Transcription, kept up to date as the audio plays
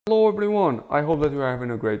Hello everyone, I hope that you are having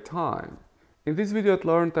a great time. In this video at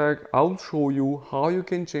LearnTech, I'll show you how you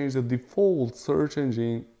can change the default search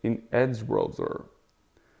engine in Edge browser.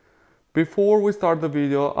 Before we start the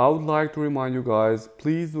video, I would like to remind you guys,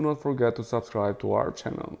 please do not forget to subscribe to our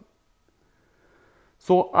channel.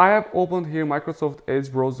 So I have opened here Microsoft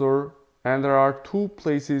Edge browser and there are two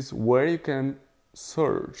places where you can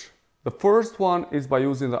search. The first one is by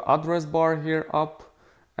using the address bar here up.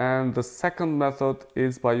 And the second method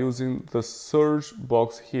is by using the search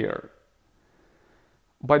box here.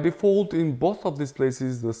 By default, in both of these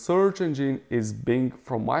places, the search engine is Bing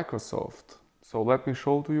from Microsoft. So let me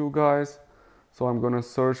show to you guys. So I'm gonna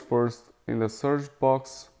search first in the search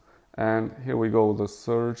box, and here we go. The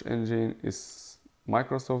search engine is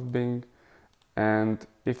Microsoft Bing. And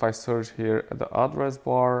if I search here at the address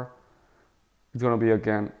bar, it's gonna be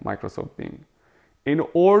again Microsoft Bing. In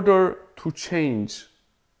order to change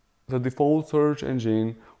the default search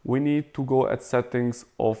engine, we need to go at settings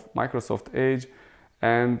of Microsoft Edge,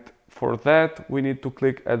 and for that we need to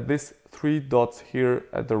click at these three dots here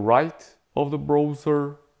at the right of the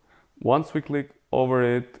browser. Once we click over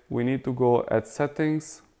it, we need to go at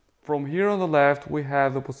settings. From here on the left we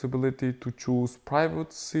have the possibility to choose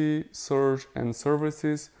privacy, search and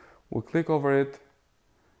services. We click over it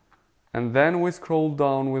and then we scroll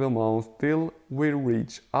down with the mouse till we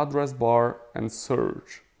reach address bar and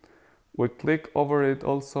search. We click over it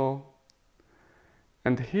also,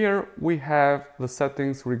 and here we have the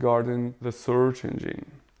settings regarding the search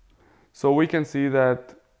engine. So we can see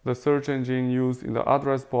that the search engine used in the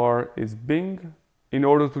address bar is Bing. In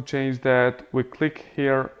order to change that, we click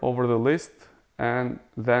here over the list and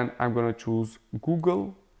then I'm going to choose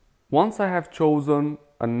Google. Once I have chosen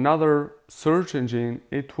another search engine,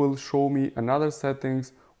 it will show me another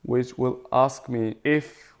settings which will ask me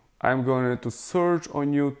if I'm going to search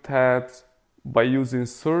on new tabs by using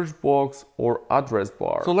search box or address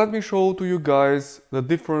bar. So let me show to you guys the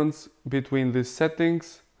difference between these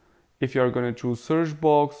settings if you are going to choose search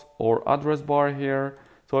box or address bar here.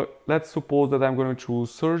 So let's suppose that I'm going to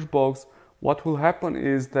choose search box. What will happen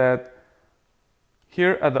is that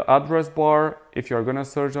here at the address bar, if you're going to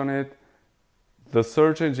search on it, the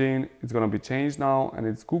search engine is going to be changed now and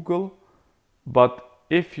it's Google. But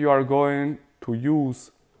if you are going to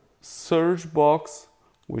use search box,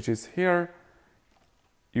 which is here,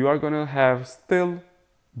 you are gonna have still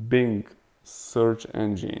Bing search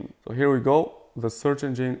engine. So here we go, the search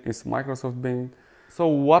engine is Microsoft Bing. So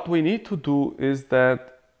what we need to do is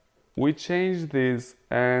that we change this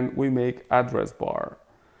and we make address bar.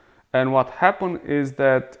 And what happened is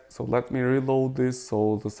that, so let me reload this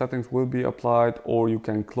so the settings will be applied, or you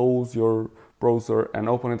can close your browser and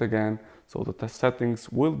open it again so that the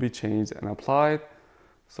settings will be changed and applied.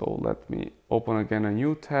 So let me open again a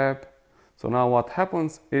new tab. So now what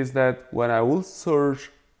happens is that when I will search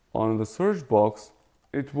on the search box,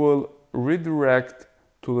 it will redirect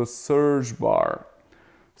to the search bar.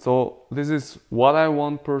 So this is what I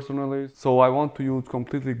want personally. So I want to use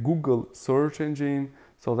completely Google search engine.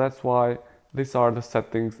 So that's why these are the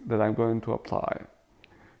settings that I'm going to apply.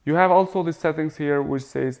 You have also the settings here which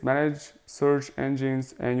says manage search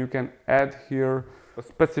engines, and you can add here a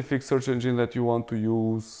specific search engine that you want to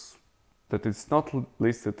use that is not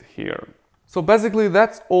listed here. So basically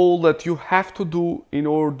that's all that you have to do in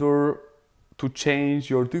order to change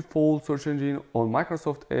your default search engine on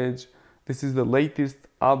Microsoft Edge. This is the latest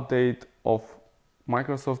update of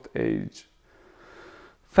Microsoft Edge.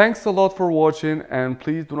 Thanks a lot for watching, and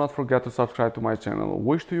please do not forget to subscribe to my channel.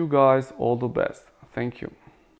 Wish to you guys all the best. Thank you.